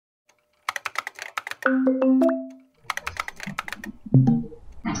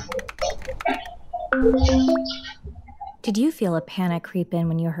Did you feel a panic creep in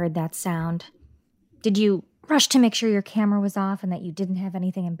when you heard that sound? Did you rush to make sure your camera was off and that you didn't have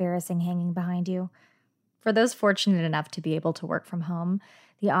anything embarrassing hanging behind you? For those fortunate enough to be able to work from home,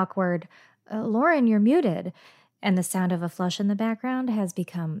 the awkward, Lauren, you're muted, and the sound of a flush in the background has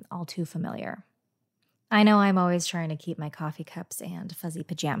become all too familiar. I know I'm always trying to keep my coffee cups and fuzzy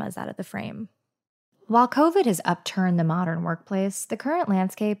pajamas out of the frame. While COVID has upturned the modern workplace, the current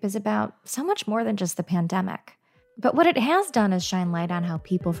landscape is about so much more than just the pandemic. But what it has done is shine light on how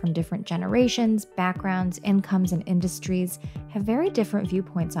people from different generations, backgrounds, incomes, and industries have very different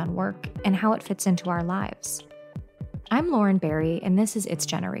viewpoints on work and how it fits into our lives. I'm Lauren Barry, and this is It's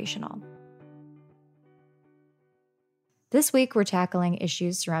Generational. This week, we're tackling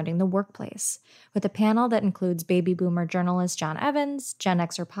issues surrounding the workplace with a panel that includes baby boomer journalist John Evans, Gen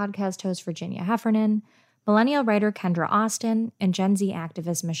Xer podcast host Virginia Heffernan, millennial writer Kendra Austin, and Gen Z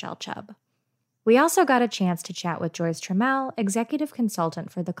activist Michelle Chubb. We also got a chance to chat with Joyce Trammell, executive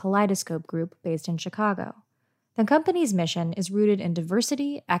consultant for the Kaleidoscope Group based in Chicago. The company's mission is rooted in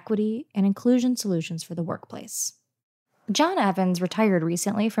diversity, equity, and inclusion solutions for the workplace. John Evans retired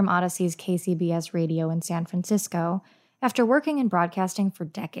recently from Odyssey's KCBS radio in San Francisco after working in broadcasting for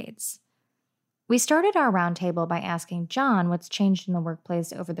decades. We started our roundtable by asking John what's changed in the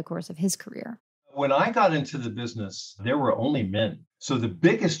workplace over the course of his career. When I got into the business, there were only men. So the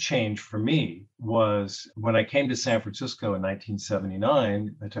biggest change for me was when I came to San Francisco in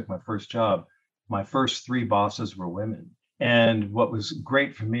 1979, I took my first job. My first 3 bosses were women. And what was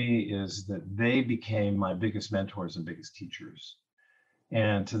great for me is that they became my biggest mentors and biggest teachers.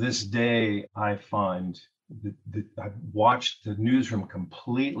 And to this day, I find that I've watched the newsroom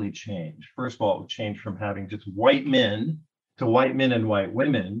completely change. First of all, it changed from having just white men to white men and white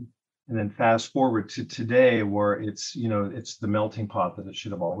women. And then fast forward to today where it's the melting pot that it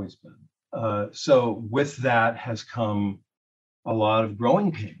should have always been. So with that has come a lot of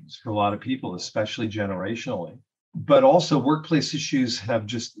growing pains for a lot of people, especially generationally. But also workplace issues have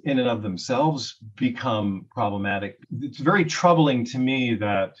just in and of themselves become problematic. It's very troubling to me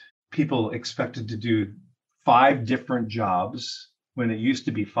that people expected to do 5 different jobs when it used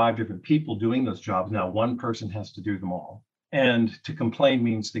to be 5 different people doing those jobs. Now one person has to do them all. And to complain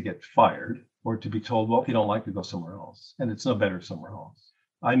means to get fired or to be told, well, if you don't like it, go somewhere else. And it's no better somewhere else.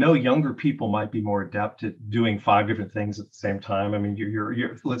 I know younger people might be more adept at doing 5 different things at the same time. I mean,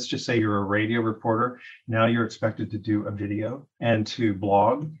 you're let's just say you're a radio reporter. Now you're expected to do a video and to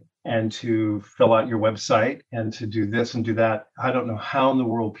blog and to fill out your website and to do this and do that. I don't know how in the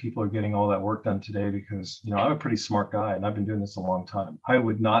world people are getting all that work done today because, I'm a pretty smart guy and I've been doing this a long time. I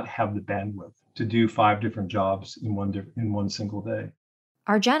would not have the bandwidth to do 5 different jobs in one single day.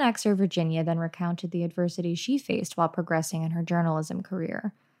 Our Gen Xer Virginia then recounted the adversity she faced while progressing in her journalism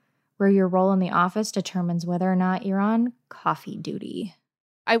career, where your role in the office determines whether or not you're on coffee duty.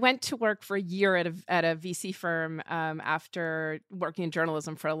 I went to work for a year at a VC firm after working in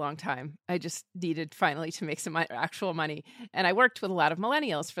journalism for a long time. I just needed finally to make some actual money. And I worked with a lot of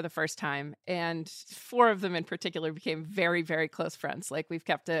millennials for the first time. And 4 of them in particular became very, very close friends. Like we've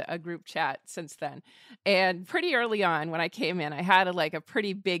kept a group chat since then. And pretty early on when I came in, I had a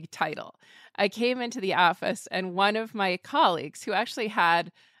pretty big title. I came into the office and one of my colleagues, who actually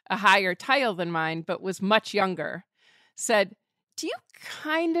had a higher title than mine, but was much younger, said, "Do you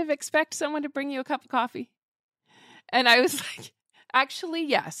kind of expect someone to bring you a cup of coffee?" And I was like, actually,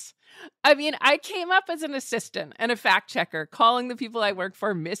 yes. I mean, I came up as an assistant and a fact checker, calling the people I work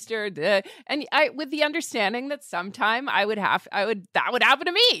for Mr. Duh, and with the understanding that sometime that would happen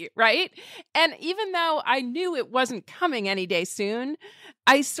to me, right? And even though I knew it wasn't coming any day soon,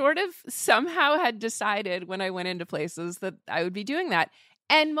 I sort of somehow had decided when I went into places that I would be doing that.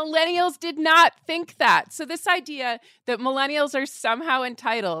 And millennials did not think that. So this idea that millennials are somehow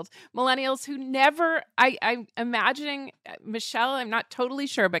entitled, millennials who never, I'm imagining, Michelle, I'm not totally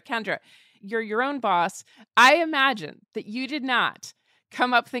sure, but Kendra, you're your own boss. I imagine that you did not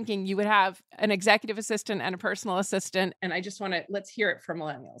come up thinking you would have an executive assistant and a personal assistant. And I just let's hear it from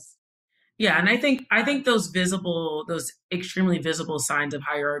millennials. Yeah, and I think those extremely visible signs of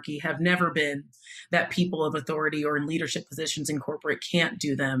hierarchy have never been that people of authority or in leadership positions in corporate can't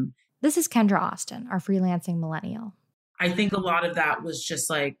do them. This is Kendra Austin, our freelancing millennial. I think a lot of that was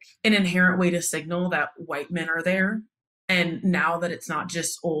just like an inherent way to signal that white men are there. And now that it's not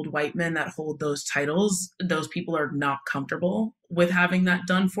just old white men that hold those titles, those people are not comfortable with having that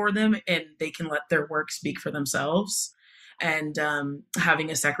done for them and they can let their work speak for themselves. and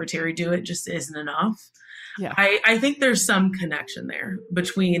having a secretary do it just isn't enough. Yeah. I think there's some connection there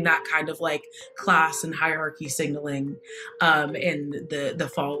between that kind of like class and hierarchy signaling and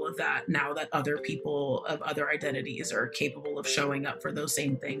the fall of that, now that other people of other identities are capable of showing up for those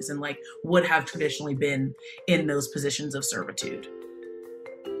same things and like would have traditionally been in those positions of servitude.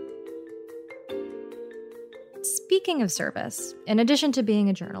 Speaking of service, in addition to being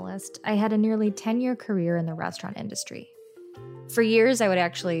a journalist, I had a nearly 10-year career in the restaurant industry. For years, I would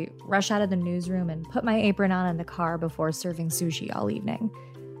actually rush out of the newsroom and put my apron on in the car before serving sushi all evening.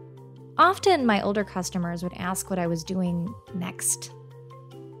 Often, my older customers would ask what I was doing next.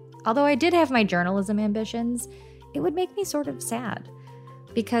 Although I did have my journalism ambitions, it would make me sort of sad,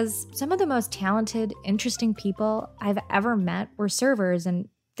 because some of the most talented, interesting people I've ever met were servers, and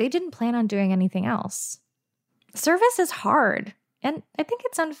they didn't plan on doing anything else. Service is hard, and I think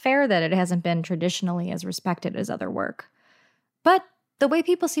it's unfair that it hasn't been traditionally as respected as other work. But the way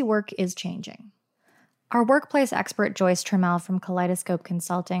people see work is changing. Our workplace expert Joyce Trammell from Kaleidoscope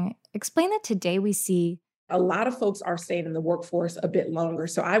Consulting explained that today we see a lot of folks are staying in the workforce a bit longer.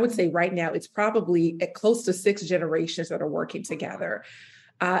 So I would say right now it's probably at close to 6 generations that are working together.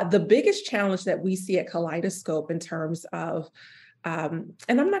 The biggest challenge that we see at Kaleidoscope in terms of and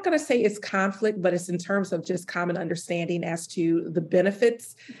I'm not going to say it's conflict, but it's in terms of just common understanding as to the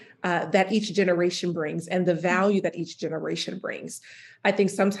benefits that each generation brings and the value that each generation brings. I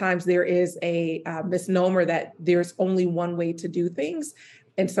think sometimes there is a misnomer that there's only one way to do things.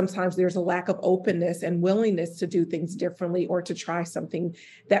 And sometimes there's a lack of openness and willingness to do things differently or to try something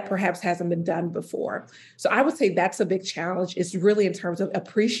that perhaps hasn't been done before. So I would say that's a big challenge. It's really in terms of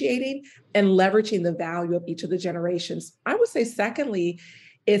appreciating and leveraging the value of each of the generations. I would say secondly,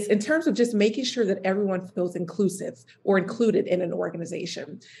 it's in terms of just making sure that everyone feels inclusive or included in an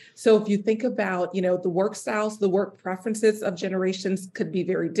organization. So if you think about, the work styles, the work preferences of generations could be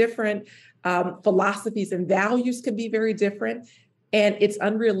very different. Philosophies and values could be very different. And it's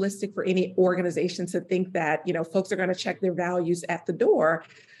unrealistic for any organization to think that, folks are going to check their values at the door.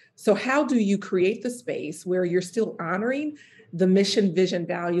 So how do you create the space where you're still honoring the mission, vision,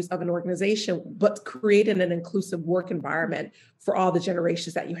 values of an organization, but creating an inclusive work environment for all the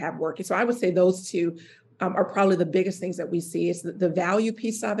generations that you have working? So I would say those two are probably the biggest things that we see is the value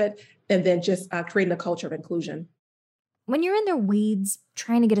piece of it, and then just creating a culture of inclusion. When you're in the weeds,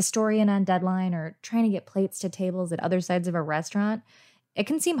 trying to get a story in on deadline or trying to get plates to tables at other sides of a restaurant, it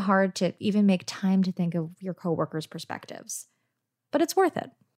can seem hard to even make time to think of your coworkers' perspectives. But it's worth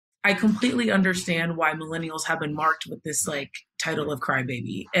it. I completely understand why millennials have been marked with this title of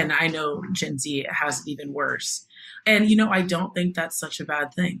crybaby. And I know Gen Z has it even worse. And, I don't think that's such a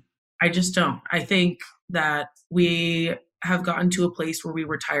bad thing. I just don't. I think that we have gotten to a place where we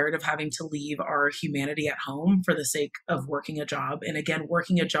were tired of having to leave our humanity at home for the sake of working a job. And again,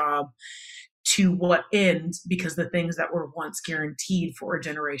 working a job to what end? Because the things that were once guaranteed for a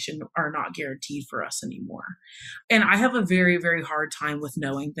generation are not guaranteed for us anymore. And I have a very, very hard time with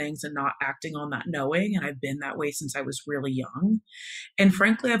knowing things and not acting on that knowing. And I've been that way since I was really young. And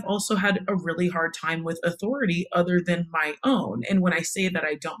frankly, I've also had a really hard time with authority other than my own. And when I say that,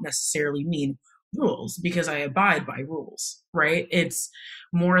 I don't necessarily mean rules, because I abide by rules, right? It's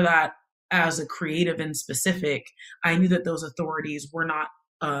more that as a creative in specific, I knew that those authorities were not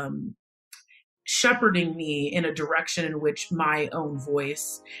shepherding me in a direction in which my own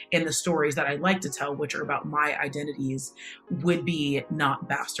voice and the stories that I like to tell, which are about my identities, would be not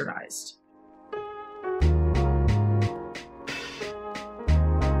bastardized.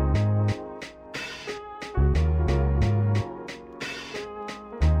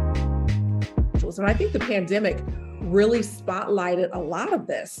 And I think the pandemic really spotlighted a lot of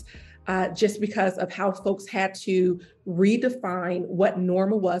this. Just because of how folks had to redefine what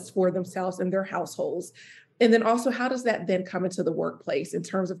normal was for themselves and their households. And then also, how does that then come into the workplace in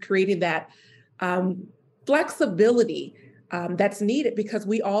terms of creating that flexibility that's needed, because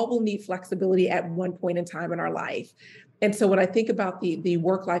we all will need flexibility at one point in time in our life. And so when I think about the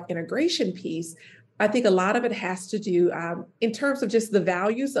work-life integration piece, I think a lot of it has to do in terms of just the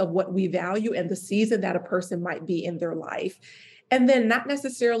values of what we value and the season that a person might be in their life. And then not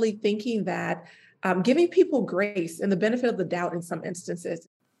necessarily thinking that giving people grace and the benefit of the doubt in some instances.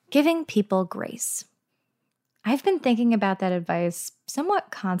 Giving people grace. I've been thinking about that advice somewhat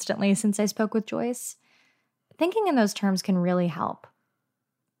constantly since I spoke with Joyce. Thinking in those terms can really help.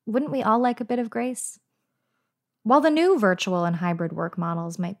 Wouldn't we all like a bit of grace? While the new virtual and hybrid work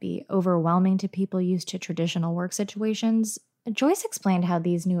models might be overwhelming to people used to traditional work situations, Joyce explained how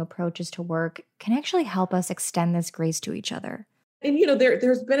these new approaches to work can actually help us extend this grace to each other. And,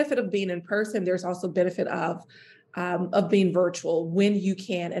 there's benefit of being in person. There's also benefit of of being virtual when you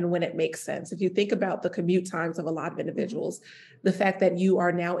can and when it makes sense. If you think about the commute times of a lot of individuals, the fact that you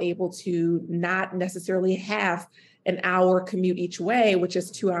are now able to not necessarily have an hour commute each way, which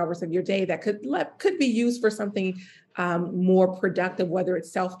is 2 hours of your day that could be used for something more productive, whether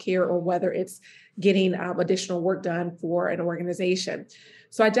it's self-care or whether it's getting additional work done for an organization.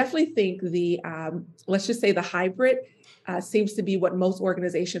 So I definitely think let's just say the hybrid seems to be what most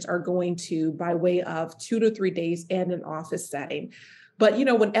organizations are going to by way of 2 to 3 days in an office setting. But,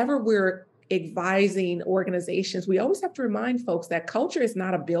 whenever we're advising organizations, we always have to remind folks that culture is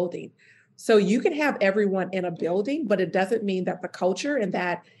not a building. So you can have everyone in a building, but it doesn't mean that the culture and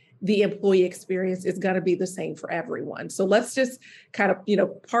that the employee experience is going to be the same for everyone. So let's just kind of,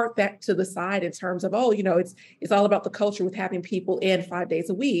 park that to the side in terms of, it's all about the culture with having people in 5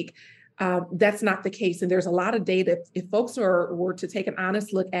 days a week. That's not the case. And there's a lot of data. If folks were to take an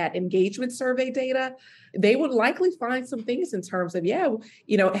honest look at engagement survey data, they would likely find some things in terms of,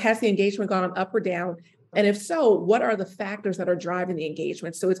 has the engagement gone up or down? And if so, what are the factors that are driving the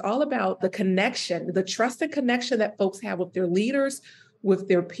engagement? So it's all about the connection, the trust and connection that folks have with their leaders, with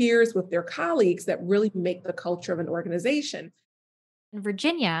their peers, with their colleagues that really make the culture of an organization.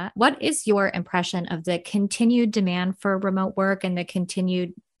 Virginia, what is your impression of the continued demand for remote work and the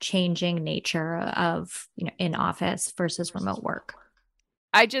continued changing nature of, in office versus remote work?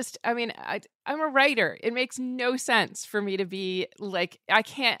 I'm a writer. It makes no sense for me to be like, I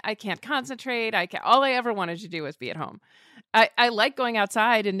can't concentrate. All I ever wanted to do was be at home. I like going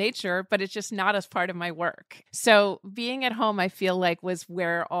outside in nature, but it's just not as part of my work. So being at home, I feel like was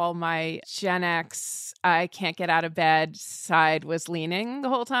where all my Gen X, I can't get out of bed side was leaning the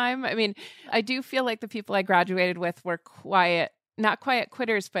whole time. I mean, I do feel like the people I graduated with were quiet, not quiet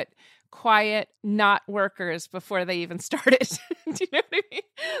quitters, but quiet not workers before they even started. Do you know what I mean?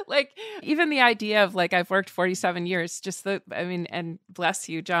 Like, even the idea of like, I've worked 47 years, and bless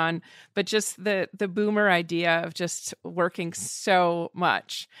you, John, but just the boomer idea of just working so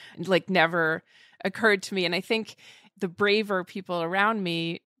much, like, never occurred to me. And I think the braver people around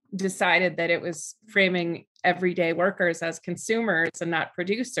me decided that it was framing everyday workers as consumers and not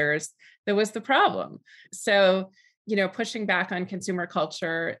producers that was the problem. So pushing back on consumer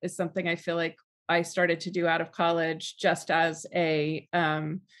culture is something I feel like I started to do out of college just as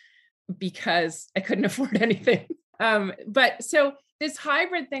because I couldn't afford anything. But so this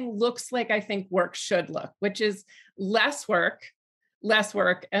hybrid thing looks like I think work should look, which is less work,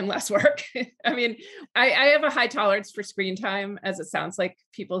 and less work. I mean, I have a high tolerance for screen time, as it sounds like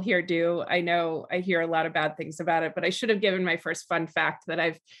people here do. I know I hear a lot of bad things about it, but I should have given my first fun fact that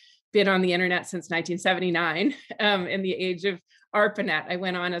I've been on the internet since 1979, in the age of ARPANET. I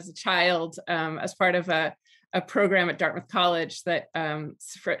went on as a child as part of a program at Dartmouth College that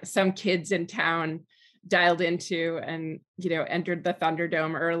for some kids in town dialed into and, entered the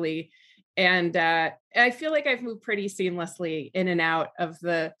Thunderdome early. And I feel like I've moved pretty seamlessly in and out of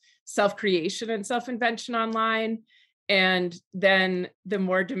the self-creation and self-invention online. And then the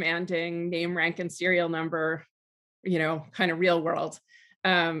more demanding name, rank, and serial number, kind of real world.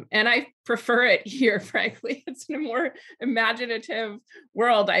 And I prefer it here, frankly. It's in a more imaginative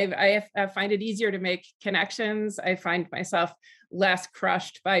world. I find it easier to make connections. I find myself less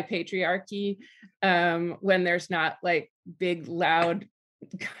crushed by patriarchy when there's not like big, loud,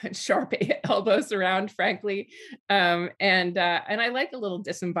 sharp elbows around, frankly. And I like a little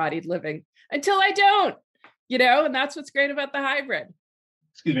disembodied living until I don't, and that's what's great about the hybrid.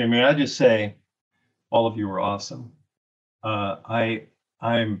 Excuse me, may I just say, all of you were awesome.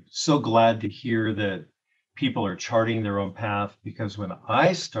 I'm so glad to hear that people are charting their own path, because when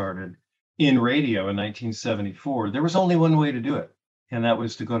I started in radio in 1974, there was only one way to do it, and that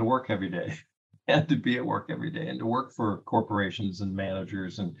was to go to work every day and to be at work every day and to work for corporations and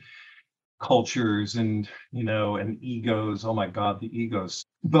managers and cultures and, and egos. Oh my God, the egos.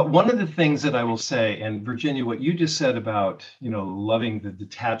 But one of the things that I will say, and Virginia, what you just said about, loving the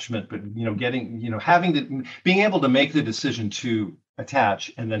detachment, but, being able to make the decision to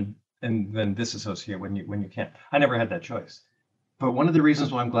attach and then disassociate when you can't. I never had that choice. But one of the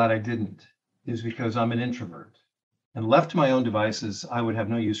reasons why I'm glad I didn't is because I'm an introvert, and left to my own devices, I would have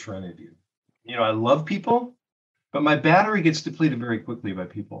no use for any of you. I love people, but my battery gets depleted very quickly by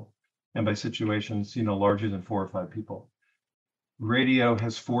people and by situations, larger than 4 or 5 people. Radio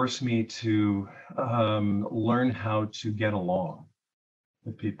has forced me to learn how to get along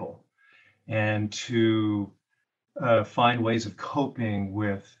with people and to find ways of coping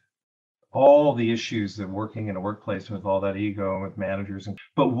with all the issues that working in a workplace with all that ego and with managers.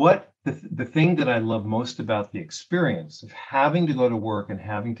 But what the thing that I love most about the experience of having to go to work and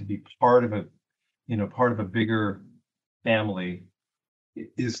having to be part of a part of a bigger family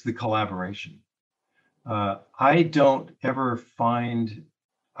is the collaboration. I don't ever find,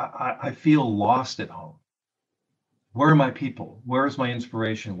 I feel lost at home. Where are my people? Where is my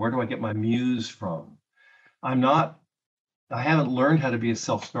inspiration? Where do I get my muse from? I haven't learned how to be a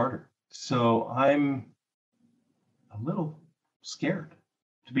self-starter. So I'm a little scared,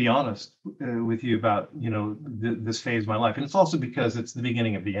 to be honest with you about, this phase of my life. And it's also because it's the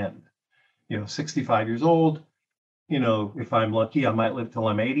beginning of the end. 65 years old, if I'm lucky, I might live till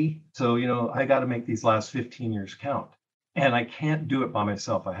I'm 80. So, I got to make these last 15 years count. And I can't do it by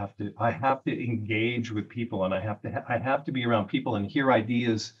myself. I have to engage with people, and I have to be around people and hear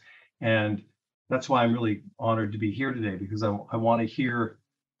ideas. And that's why I'm really honored to be here today, because I want to hear,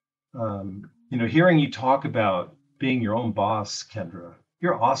 hearing you talk about being your own boss, Kendra.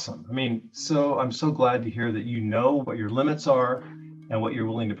 You're awesome. I mean, I'm so glad to hear that you know what your limits are and what you're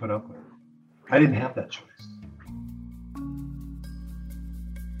willing to put up with. I didn't have that choice.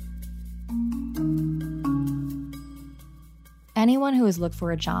 Anyone who has looked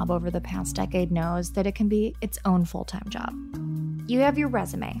for a job over the past decade knows that it can be its own full-time job. You have your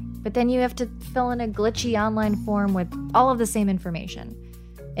resume, but then you have to fill in a glitchy online form with all of the same information.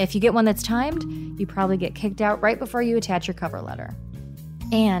 If you get one that's timed, you probably get kicked out right before you attach your cover letter.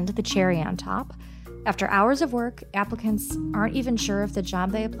 And the cherry on top, after hours of work, applicants aren't even sure if the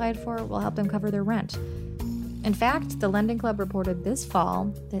job they applied for will help them cover their rent. In fact, the Lending Club reported this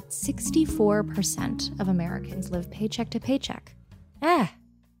fall that 64% of Americans live paycheck to paycheck.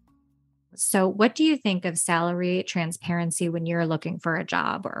 So what do you think of salary transparency when you're looking for a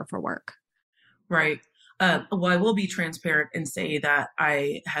job or for work? Right. Well, I will be transparent and say that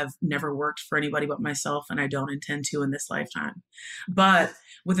I have never worked for anybody but myself, and I don't intend to in this lifetime. But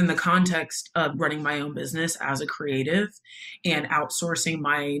within the context of running my own business as a creative and outsourcing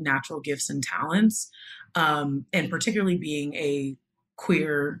my natural gifts and talents, and particularly being a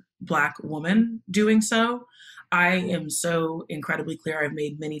queer Black woman doing so, I am so incredibly clear. I've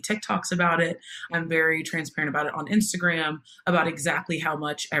made many TikToks about it. I'm very transparent about it on Instagram, about exactly how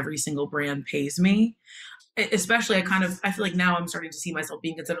much every single brand pays me. Especially, I feel like now I'm starting to see myself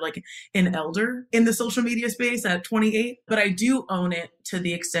being considered like an elder in the social media space at 28, but I do own it to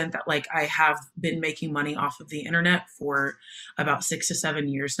the extent that like I have been making money off of the internet for about 6 to 7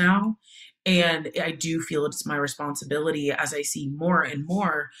 years now. And I do feel it's my responsibility as I see more and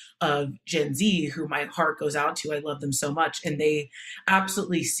more of Gen Z, who my heart goes out to. I love them so much. And they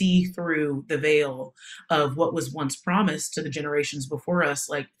absolutely see through the veil of what was once promised to the generations before us,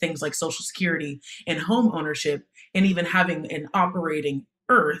 like things like Social Security and home ownership, and even having an operating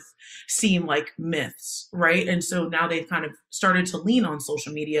earth seem like myths, right? And so now they've kind of started to lean on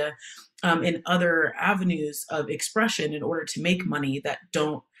social media and other avenues of expression in order to make money that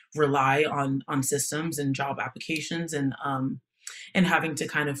don't rely on systems and job applications and having to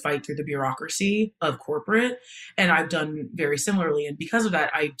kind of fight through the bureaucracy of corporate. And I've done very similarly. And because of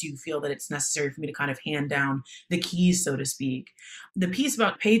that, I do feel that it's necessary for me to kind of hand down the keys, so to speak. The piece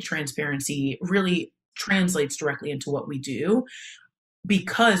about pay transparency really translates directly into what we do,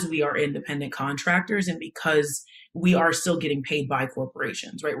 because we are independent contractors and because we are still getting paid by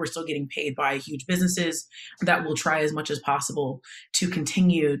corporations, right? We're still getting paid by huge businesses that will try as much as possible to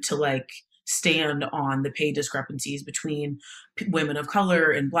continue to like stand on the pay discrepancies between women of color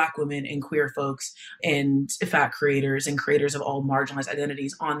and Black women and queer folks and fat creators and creators of all marginalized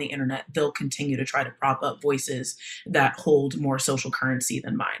identities on the internet. They'll continue to try to prop up voices that hold more social currency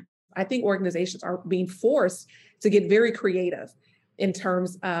than mine. I think organizations are being forced to get very creative in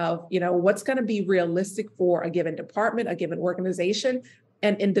terms of, what's going to be realistic for a given department, a given organization,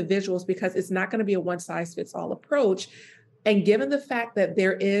 and individuals, because it's not going to be a one-size-fits-all approach. And given the fact that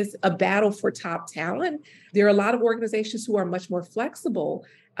there is a battle for top talent, there are a lot of organizations who are much more flexible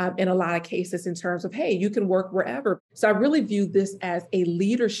in a lot of cases in terms of, hey, you can work wherever. So I really view this as a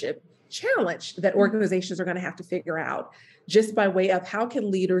leadership challenge that organizations are going to have to figure out, just by way of how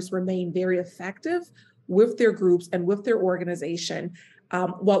can leaders remain very effective with their groups and with their organization,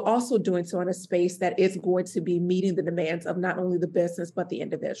 while also doing so in a space that is going to be meeting the demands of not only the business, but the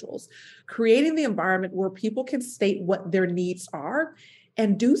individuals. Creating the environment where people can state what their needs are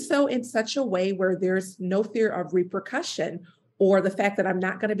and do so in such a way where there's no fear of repercussion or the fact that I'm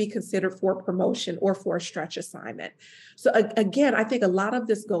not going to be considered for promotion or for a stretch assignment. So again, I think a lot of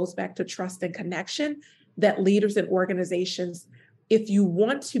this goes back to trust and connection that leaders and organizations, if you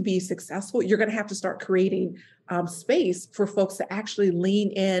want to be successful, you're going to have to start creating space for folks to actually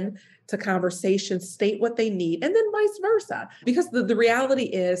lean in to conversations, state what they need, and then vice versa. Because the reality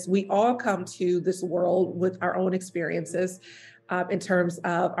is we all come to this world with our own experiences in terms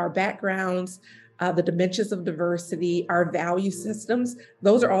of our backgrounds, the dimensions of diversity, our value systems.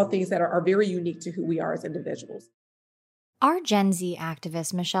 Those are all things that are very unique to who we are as individuals. Our Gen Z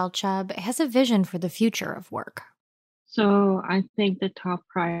activist, Michelle Chubb, has a vision for the future of work. So I think the top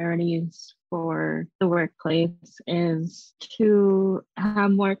priorities for the workplace is to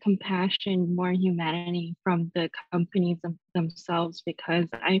have more compassion, more humanity from the companies themselves, because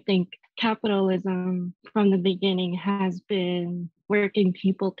I think capitalism from the beginning has been working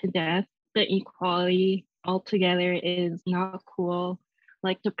people to death. The equality altogether is not cool.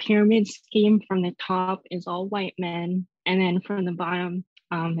 Like the pyramid scheme from the top is all white men, and then from the bottom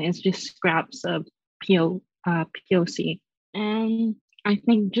is just scraps of POC. And I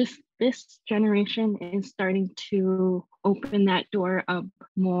think just this generation is starting to open that door up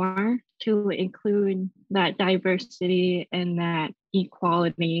more to include that diversity and that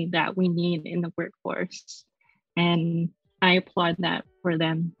equality that we need in the workforce. And I applaud that for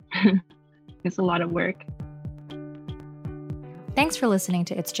them. It's a lot of work. Thanks for listening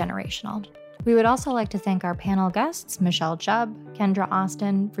to It's Generational. We would also like to thank our panel guests, Michelle Chubb, Kendra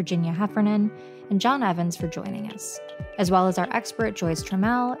Austin, Virginia Heffernan, and John Evans for joining us, as well as our expert Joyce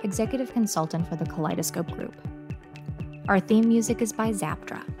Trammell, executive consultant for the Kaleidoscope Group. Our theme music is by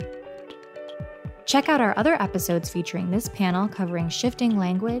Zaptra. Check out our other episodes featuring this panel covering shifting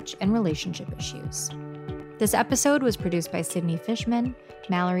language and relationship issues. This episode was produced by Sydney Fishman,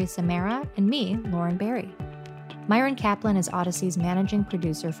 Mallory Samara, and me, Lauren Barry. Myron Kaplan is Odyssey's managing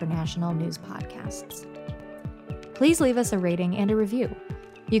producer for National News Podcasts. Please leave us a rating and a review.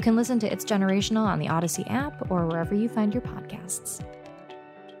 You can listen to It's Generational on the Odyssey app or wherever you find your podcasts.